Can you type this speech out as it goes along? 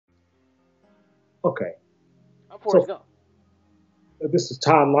Okay, I'm Forrest so Gump. this is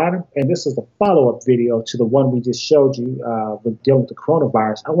Todd Liner, and this is the follow-up video to the one we just showed you with dealing with the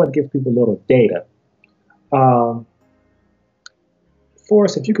coronavirus. I want to give people a little data. Um,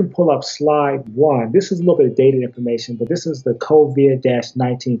 Forrest, if you can pull up slide one, this is a little bit of data information, but this is the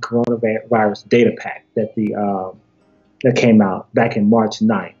COVID-19 coronavirus data pack that came out back in March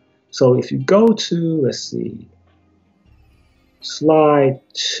 9th. So if you go to, let's see, slide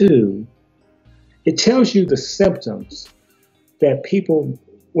two, it tells you the symptoms that people,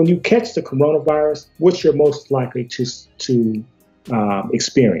 when you catch the coronavirus, what you're most likely to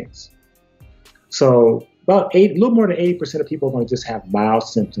experience. So about a little more than 80% of people are going to just have mild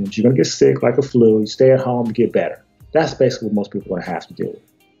symptoms. You're going to get sick like a flu. You stay at home, you get better. That's basically what most people are going to have to do.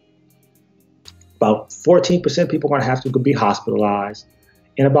 About 14% of people are going to have to be hospitalized,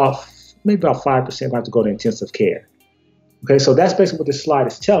 and maybe about 5% are going to have to go to intensive care. Okay, so that's basically what this slide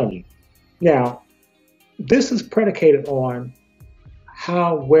is telling you. Now, this is predicated on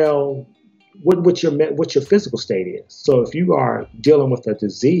how well what your physical state is. So if you are dealing with a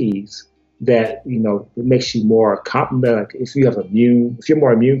disease that makes you more like if you're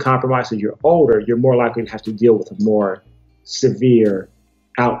more immune compromised or you're older, you're more likely to have to deal with a more severe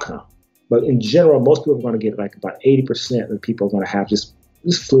outcome. But in general, most people are going to get like about 80% of the people are going to have just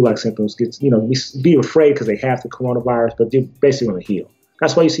flu-like symptoms. Be afraid because they have the coronavirus, but they're basically going to heal.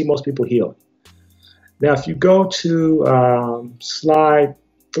 That's why you see most people heal. Now, if you go to slide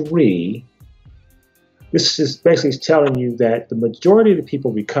three, this is basically telling you that the majority of the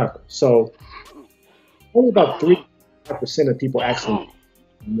people recover. So only about 3% of people actually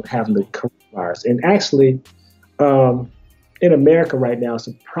have the coronavirus. And actually, in America right now, it's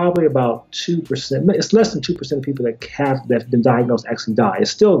probably about 2%. It's less than 2% of people that have been diagnosed actually die. That's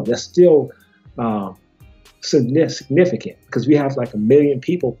still significant because we have like 1 million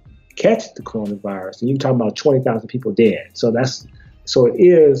people catch the coronavirus, and you're talking about 20,000 people dead. So it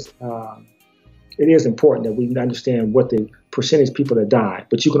is important that we understand what the percentage of people that die.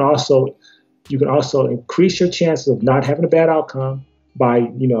 But you can also increase your chances of not having a bad outcome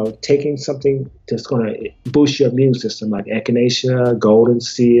by taking something that's going to boost your immune system, like echinacea, golden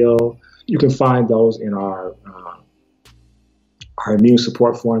seal. You can find those in our immune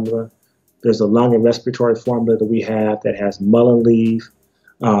support formula. There's a lung and respiratory formula that we have that has mullein leaf,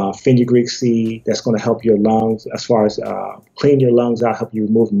 fenugreek seed. That's going to help your lungs as far as clean your lungs out, help you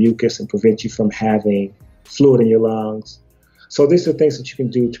remove mucus and prevent you from having fluid in your lungs. So these are things that you can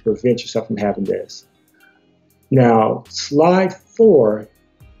do to prevent yourself from having this. Now, slide four,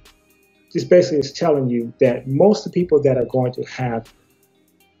 this basically is telling you that most of the people that are going to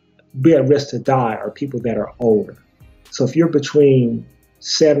be at risk to die are people that are older. So if you're between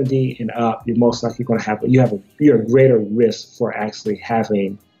 70 and up, you're most likely going to you're at greater risk for actually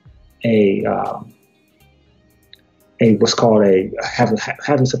having having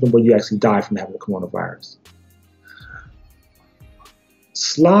something where you actually die from having the coronavirus.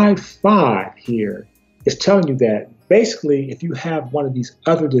 Slide five here is telling you that basically if you have one of these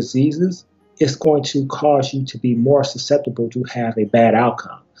other diseases, it's going to cause you to be more susceptible to have a bad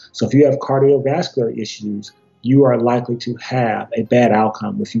outcome. So if you have cardiovascular issues, you are likely to have a bad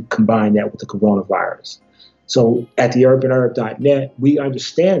outcome if you combine that with the coronavirus. So at theurbanherb.net, we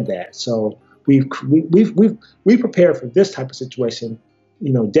understand that. So we prepared for this type of situation,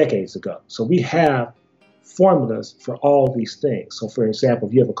 decades ago. So we have formulas for all these things. So for example,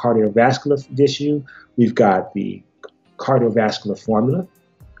 if you have a cardiovascular issue, we've got the cardiovascular formula.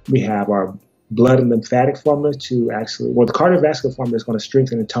 We have our blood and lymphatic formula the cardiovascular formula is going to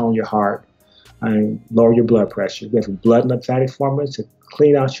strengthen and tone your heart and lower your blood pressure. We have a blood and lymphatic formula to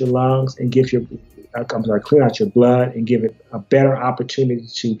clean out your lungs and clean out your blood and give it a better opportunity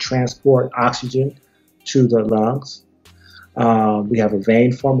to transport oxygen to the lungs. We have a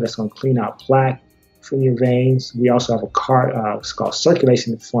vein formula that's going to clean out plaque from your veins. We also have it's called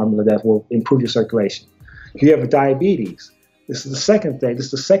circulation formula that will improve your circulation. If you have diabetes, this is the second thing. This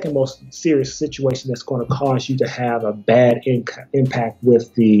is the second most serious situation that's going to cause you to have a bad impact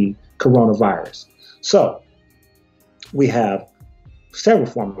with the coronavirus. So we have several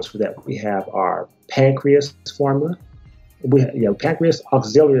formulas for that. We have our pancreas formula. We have pancreas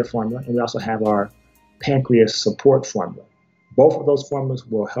auxiliary formula, and we also have our pancreas support formula. Both of those formulas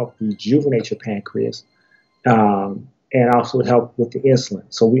will help rejuvenate your pancreas and also help with the insulin.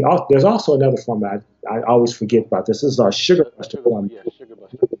 So there's also another formula I always forget about. This is our sugar buster formula,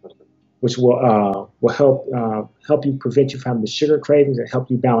 which will help you prevent you from having the sugar cravings and help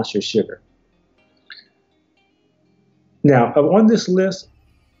you balance your sugar. Now, on this list,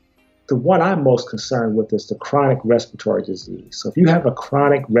 the one I'm most concerned with is the chronic respiratory disease. So if you have a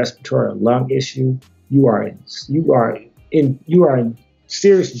chronic respiratory or lung issue, you are in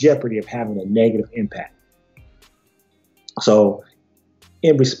serious jeopardy of having a negative impact. So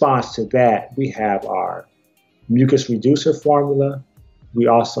in response to that, we have our mucus reducer formula. We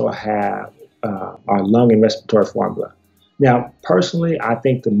also have our lung and respiratory formula. Now, personally, I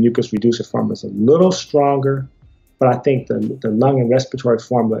think the mucus reducer formula is a little stronger, but I think the lung and respiratory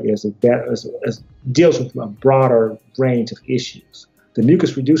formula deals with a broader range of issues. The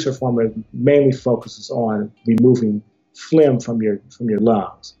mucus reducer formula mainly focuses on removing phlegm from your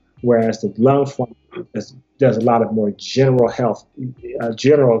lungs, whereas the lung formula does a lot of more general health,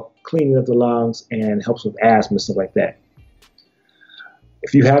 general cleaning of the lungs, and helps with asthma and stuff like that.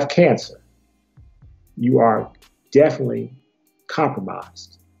 If you have cancer, you are definitely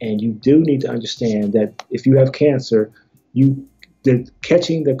compromised. And you do need to understand that if you have cancer,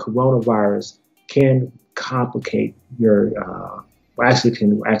 catching the coronavirus can complicate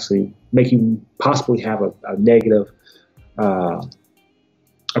can actually make you possibly have a negative, a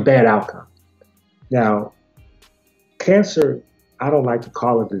bad outcome. Now, cancer, I don't like to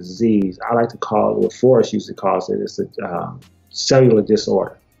call it a disease. I like to call it what Forrest usually calls it. It's a cellular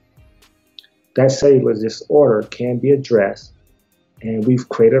disorder. That cellular disorder can be addressed, and we've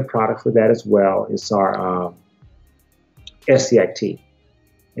created a product for that as well. It's our SCIT,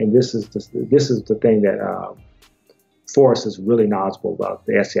 and this is the thing that Forrest is really knowledgeable about,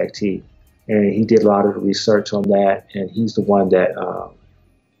 the SCIT, and he did a lot of the research on that, and he's the one that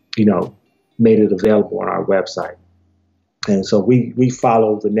made it available on our website. And so we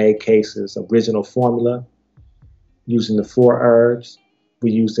follow the Renee Case's original formula using the 4 herbs.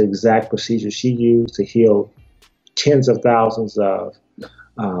 We use the exact procedure she used to heal tens of thousands of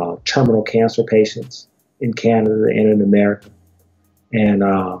terminal cancer patients in Canada and in America. And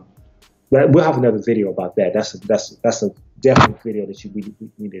we'll have another video about that. That's a definite video that we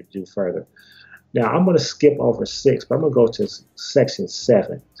need to do further. Now, I'm going to skip over 6, but I'm going to go to section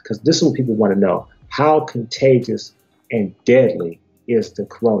 7, because this is what people want to know. How contagious and deadly is the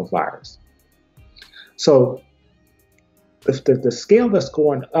coronavirus? So the scale that's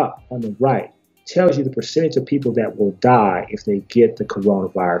going up on the right tells you the percentage of people that will die if they get the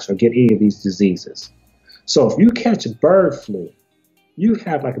coronavirus or get any of these diseases. So if you catch bird flu, you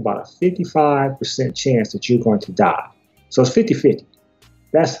have like about a 55% chance that you're going to die. So it's 50-50.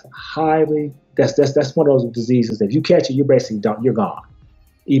 That's one of those diseases that if you catch it, you're basically done, you're gone.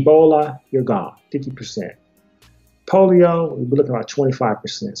 Ebola, you're gone, 50%. Polio, we're looking at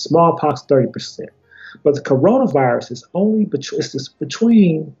 25%. Smallpox, 30%. But the coronavirus is only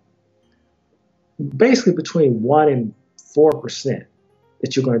basically between 1 and 4%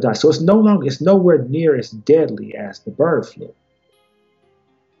 that you're going to die. So it's nowhere near as deadly as the bird flu.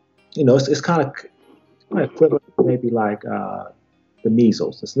 It's kind of equivalent to maybe like the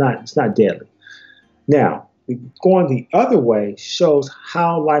measles. It's not deadly. Now, going the other way shows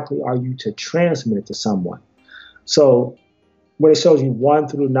how likely are you to transmit it to someone. So when it shows you 1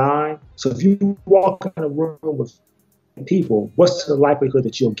 through 9, so if you walk in a room with people, what's the likelihood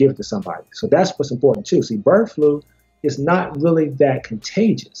that you'll give it to somebody? So that's what's important too. See, bird flu is not really that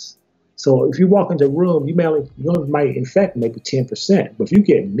contagious. So if you walk into a room, you might infect maybe 10%. But if you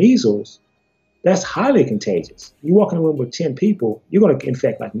get measles, that's highly contagious. You walk in a room with 10 people, you're going to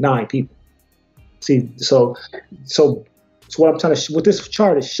infect like 9 people. See, so what this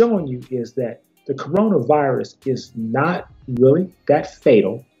chart is showing you is that the coronavirus is not really that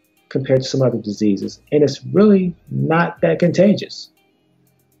fatal compared to some other diseases, and it's really not that contagious.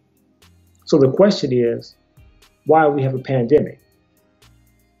 So the question is, why do we have a pandemic?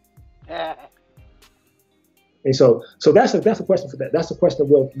 And so that's a question for that. That's a question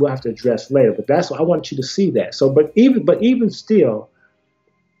that we'll have to address later. But that's what I want you to see that. So, but even still,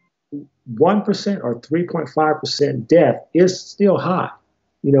 1% or 3.5% death is still high.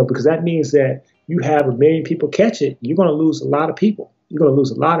 Because that means that you have 1 million people catch it, you're going to lose a lot of people. You're going to lose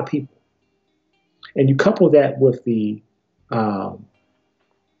a lot of people. And you couple that with the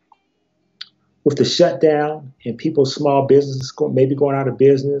shutdown and people's small businesses maybe going out of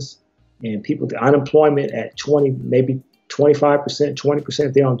business, and the unemployment at 20, maybe 25%, 20%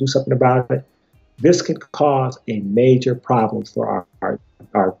 if they don't do something about it. This can cause a major problem for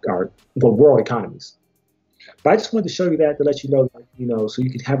our world economies. But I just wanted to show you that to let you know, so you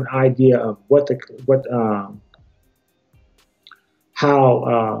can have an idea of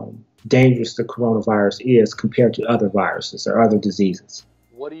how dangerous the coronavirus is compared to other viruses or other diseases.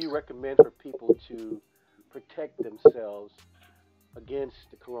 What do you recommend for people to protect themselves against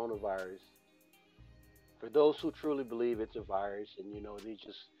the coronavirus? For those who truly believe it's a virus and they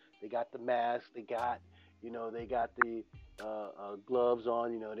just They got the mask. They got, they got the gloves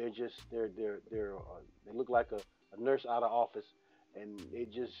on. They're just they look like a nurse out of office, and they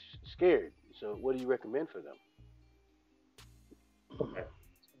just scared. So, what do you recommend for them? Okay.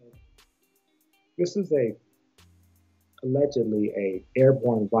 This is a allegedly a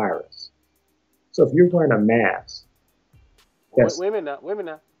airborne virus. So if you're wearing a mask, Wait, that's wait a minute now. Wait a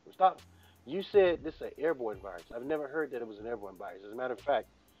minute now. Stop. You said this is an airborne virus. I've never heard that it was an airborne virus. As a matter of fact,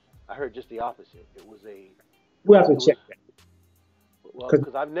 I heard just the opposite. It was a. we have to It was check that. well, Because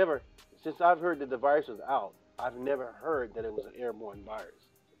because I've never, since I've heard that the virus was out, I've never heard that it was an airborne virus.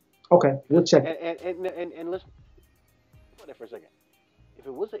 okay, we'll Because check that. and let's put that for a second. If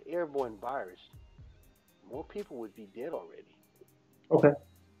it was an airborne virus, more people would be dead already. Okay.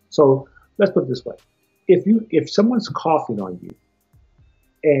 So let's put it this way. If someone's coughing on you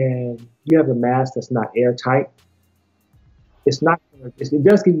and you have a mask that's not airtight, it's not it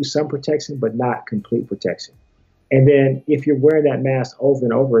does give you some protection, but not complete protection. And then if you're wearing that mask over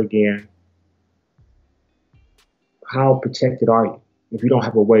and over again, how protected are you if you don't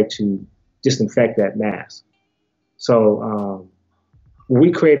have a way to disinfect that mask? So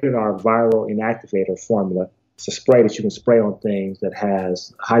we created our viral inactivator formula. It's a spray that you can spray on things that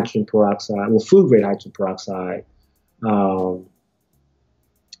has hydrogen peroxide, well, food grade hydrogen peroxide, um,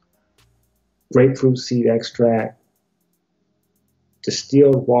 grapefruit seed extract,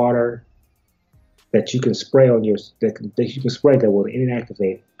 distilled water that you can spray on that you can spray that will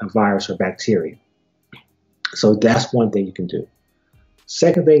inactivate a virus or bacteria. So that's one thing you can do.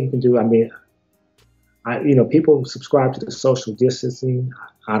 Second thing you can do, I mean, people subscribe to the social distancing.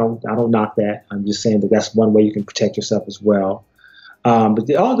 I don't knock that. I'm just saying that that's one way you can protect yourself as well. But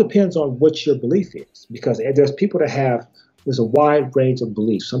it all depends on what your belief is, because there's a wide range of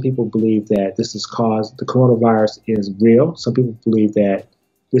beliefs. Some people believe that the coronavirus is real. Some people believe that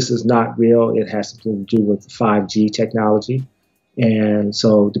this is not real. It has something to do with 5G technology. And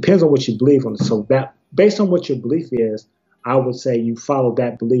so it depends on what you believe on. So that based on what your belief is, I would say you follow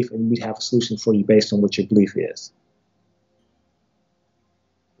that belief and we'd have a solution for you based on what your belief is.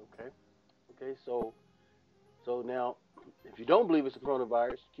 Okay. Okay. So now, if you don't believe it's a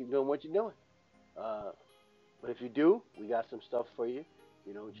coronavirus, keep doing what you're doing. Uh, but if you do, we got some stuff for you.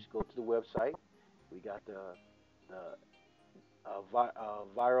 Just go to the website. We got the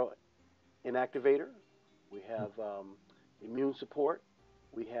viral inactivator. We have immune support.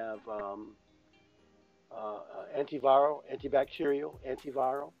 We have antiviral, antibacterial,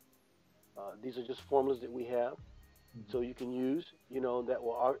 antiviral. These are just formulas that we have, so you can use. That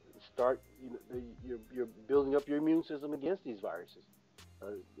will start. You're building up your immune system against these viruses.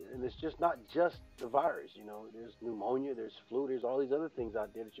 And it's just not just the virus. There's pneumonia, there's flu, there's all these other things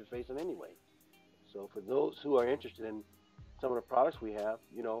out there that you're facing anyway. So for those who are interested in some of the products we have,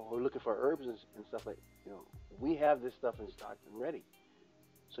 who are looking for herbs and stuff we have this stuff in stock and ready.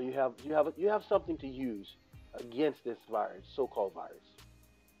 So you have something to use against this virus, so-called virus.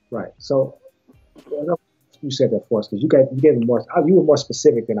 Right. So you said that for us because you gave more. You were more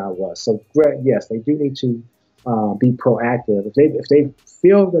specific than I was. So yes, they do need to be proactive. If they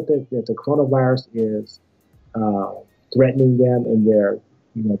feel that the coronavirus is threatening them in their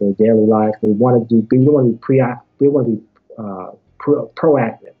daily life, they want to do. They want to be they want to be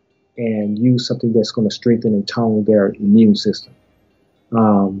proactive and use something that's going to strengthen and tone their immune system.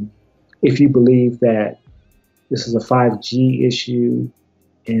 Um, if you believe that this is a 5G issue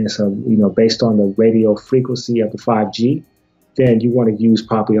and so based on the radio frequency of the 5G, then you want to use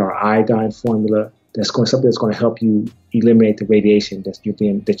probably our iodine formula. Something that's going to help you eliminate the radiation that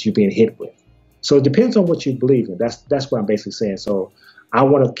you're being hit with. So it depends on what you believe in. That's what I'm basically saying. So I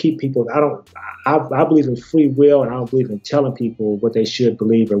want to keep people. I believe in free will, and I don't believe in telling people what they should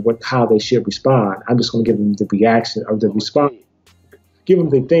believe or how they should respond. I'm just going to give them the reaction or the response. Give them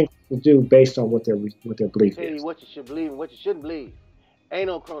the thing to do based on what their belief Tell you is. what you should believe and what you shouldn't believe. Ain't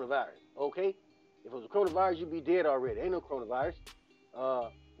no coronavirus, okay? If it was a coronavirus, you'd be dead already. Ain't no coronavirus.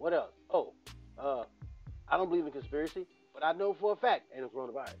 What else? Oh, I don't believe in conspiracy, but I know for a fact ain't no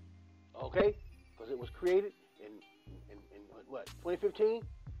coronavirus, okay? Because it was created in what 2015,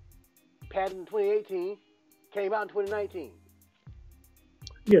 patented in 2018, came out in 2019.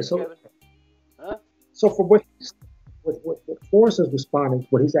 Put Yeah. it together, huh? So for what Forrest is responding,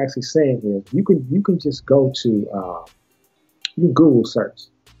 what he's actually saying is you can just go to you can Google search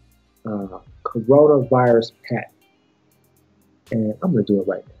coronavirus patent, and I'm going to do it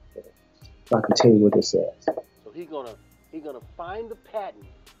right now so I can tell you what it says. So he's gonna find the patent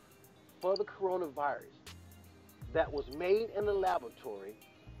for the coronavirus that was made in the laboratory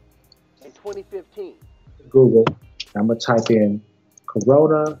in 2015. Google. I'm going to type in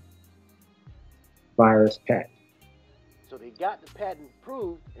coronavirus virus patent. So they got the patent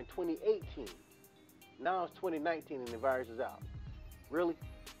approved in 2018. Now it's 2019 and the virus is out. Really?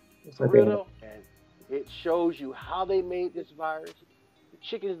 For real though? And it shows you how they made this virus, the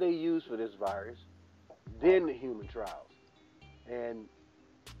chickens they used for this virus, then the human trials. And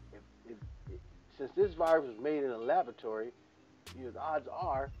since this virus was made in a laboratory, the odds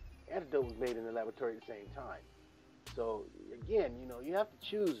are antidote was made in the laboratory at the same time. So again, you have to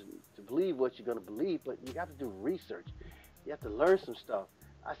choose to believe what you're going to believe, but you got to do research. You have to learn some stuff.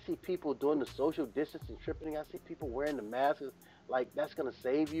 I see people doing the social distancing tripping. I see people wearing the masks like that's going to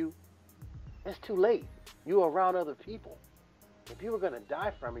save you. It's too late. You're around other people. If you were going to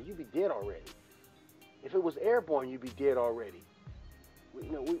die from it, you'd be dead already. If it was airborne, you'd be dead already.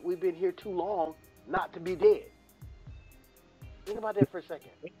 We've been here too long not to be dead. Think about that for a second.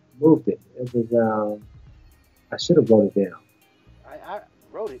 Moved it. It was, I should have wrote it down. I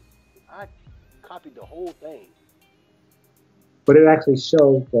wrote it. I copied the whole thing. But it actually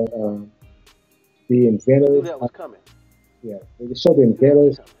showed that the inventors. I knew that was coming. Yeah, it showed the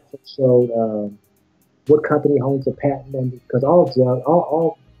inventors. It showed what company owns the patent on it, because all drugs,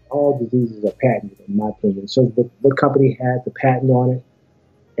 all diseases are patented, in my opinion. So what company had the patent on it,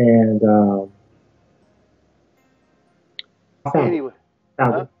 and I found anyway, it.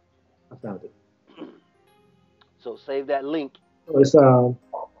 I found it. So save that link. So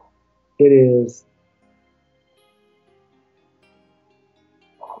it is.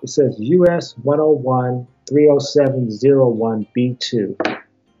 It says US 101 30701B2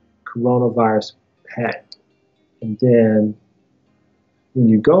 coronavirus patent. And then when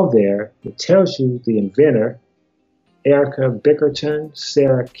you go there, it tells you the inventor, Erica Bickerton,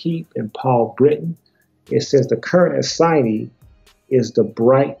 Sarah Keep, and Paul Britton. It says the current assignee is the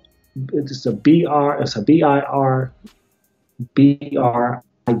it's a BRIGHT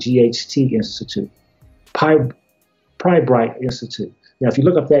Institute, Bright Institute. Now, if you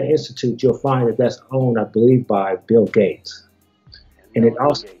look up that institute, you'll find that that's owned, I believe, by Bill Gates. And it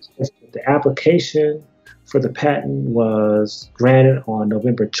also says that the application for the patent was granted on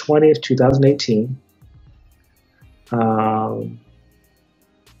November 20th, 2018.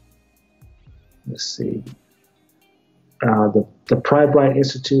 Let's see. The Bright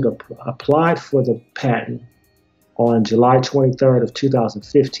Institute applied for the patent on July 23rd of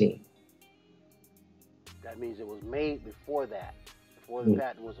 2015. That means it was made before that. Before the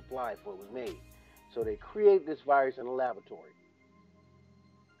patent was applied for, it was made. So they created this virus in a laboratory.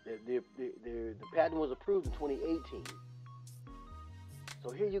 The patent was approved in 2018.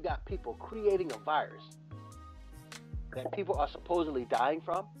 So here you got people creating a virus that people are supposedly dying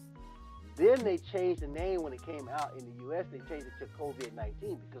from. Then they changed the name when it came out in the US. They changed it to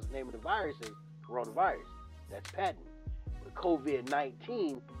COVID-19 because the name of the virus is coronavirus. That's patent. But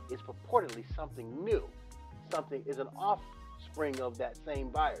COVID-19 is purportedly something new. Something is an offspring of that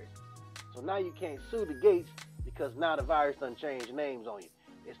same virus. So now you can't sue the Gates because now the virus done changed names on you.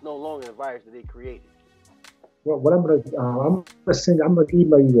 It's no longer the virus that they created. Well, what I'm gonna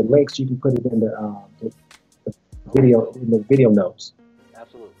email you the links. You can put it in the video notes.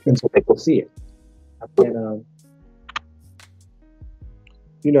 Absolutely. And so they will see it. And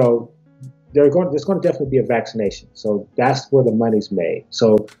there's going to definitely be a vaccination. So that's where the money's made.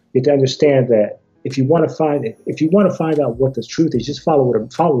 So you have to understand that if you want to find out what the truth is, just follow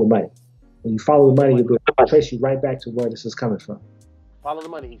the money. When you follow the money, it'll trace you right back to where this is coming from. Follow the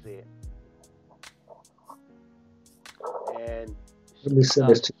money, he said. And let me send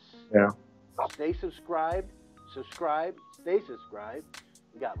this to you now. Stay subscribed. Stay subscribed.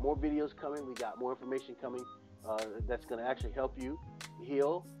 We got more videos coming. We got more information coming that's going to actually help you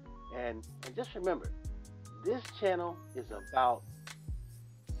heal. And just remember, this channel is about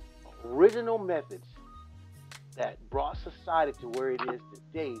original methods that brought society to where it is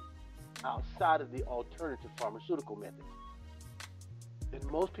today outside of the alternative pharmaceutical methods. In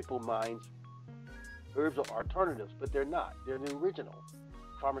most people's minds, herbs are alternatives, but they're not. They're the original.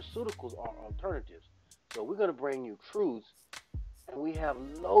 Pharmaceuticals are alternatives. So we're going to bring you truths, and we have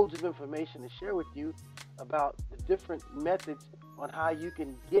loads of information to share with you about the different methods on how you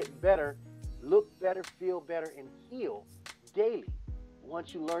can get better, look better, feel better, and heal daily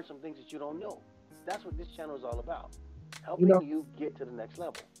once you learn some things that you don't know. That's what this channel is all about, helping you get to the next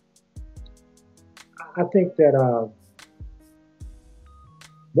level. I think that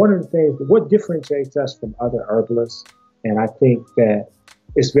one of the things, what differentiates us from other herbalists, and I think that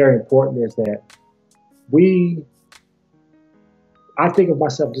it's very important, is that I think of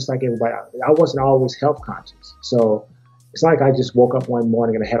myself just like everybody. I wasn't always health conscious. So it's not like I just woke up one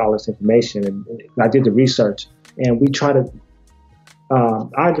morning and I had all this information, and I did the research. And we try to,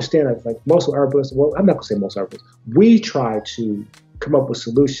 I understand that like most herbalists, well, I'm not gonna say most herbalists, we try to come up with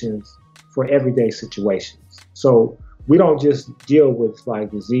solutions for everyday situations. So we don't just deal with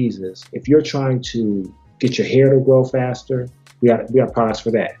like diseases. If you're trying to get your hair to grow faster, we got products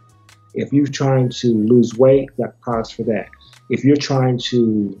for that. If you're trying to lose weight, we got products for that. If you're trying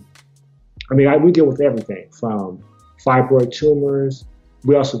to, we deal with everything from fibroid tumors.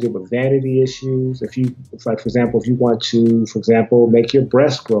 We also deal with vanity issues. For example, if you want to, for example, make your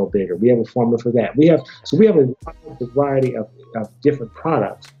breast grow bigger, we have a formula for that. We have a variety of different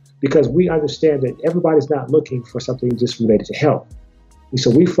products because we understand that everybody's not looking for something just related to health. So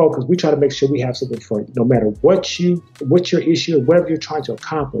we try to make sure we have something for no matter what's your issue or whatever you're trying to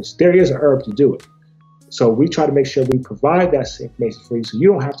accomplish, there is an herb to do it. So we try to make sure we provide that information for you so you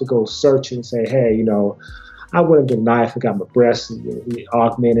don't have to go search and say, hey, I wouldn't deny if I got my breasts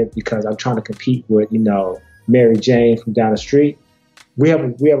augmented because I'm trying to compete with, Mary Jane from down the street. We have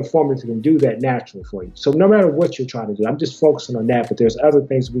a formula that can do that naturally for you. So no matter what you're trying to do, I'm just focusing on that. But there's other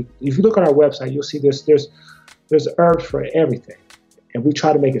things if you look on our website, you'll see there's herbs for everything, and we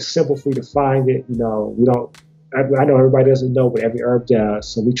try to make it simple for you to find it. We don't. I know everybody doesn't know, but every herb does.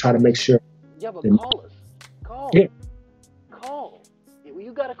 So we try to make sure. Yeah, but call us. Call. Yeah. Call.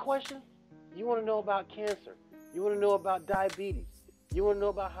 You got a question? You want to know about cancer? You want to know about diabetes? You want to know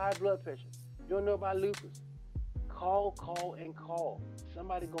about high blood pressure? You want to know about lupus? Call, and call.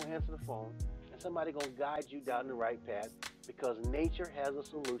 Somebody gonna answer the phone, and somebody gonna guide you down the right path because nature has a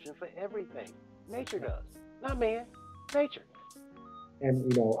solution for everything. Nature does, not man. Nature.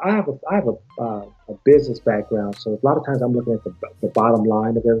 And I have a business background, so a lot of times I'm looking at the bottom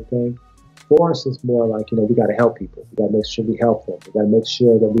line of everything. For us, it's more like we got to help people. We got to make sure we help them. We got to make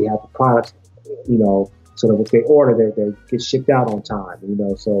sure that we have the products, so that if they order, they get shipped out on time.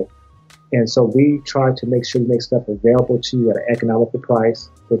 So we try to make sure we make stuff available to you at an economical price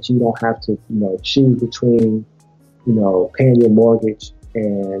that you don't have to choose between paying your mortgage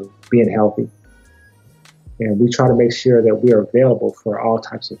and being healthy. And we try to make sure that we are available for all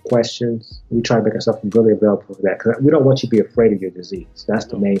types of questions. We try to make ourselves really available for that because we don't want you to be afraid of your disease. That's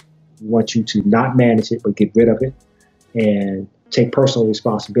the main. We want you to not manage it, but get rid of it and take personal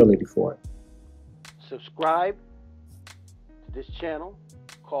responsibility for it. Subscribe to this channel,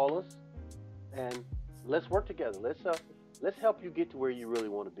 call us, and let's work together. Let's help you get to where you really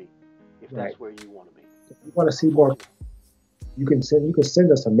want to be, if that's where you want to be. If you want to see more, you can send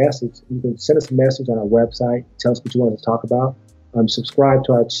us a message. You can send us a message on our website. Tell us what you want to talk about. Subscribe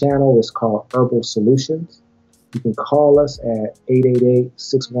to our channel. It's called Herbal Solutions. You can call us at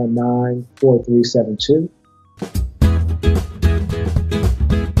 888-619-4372.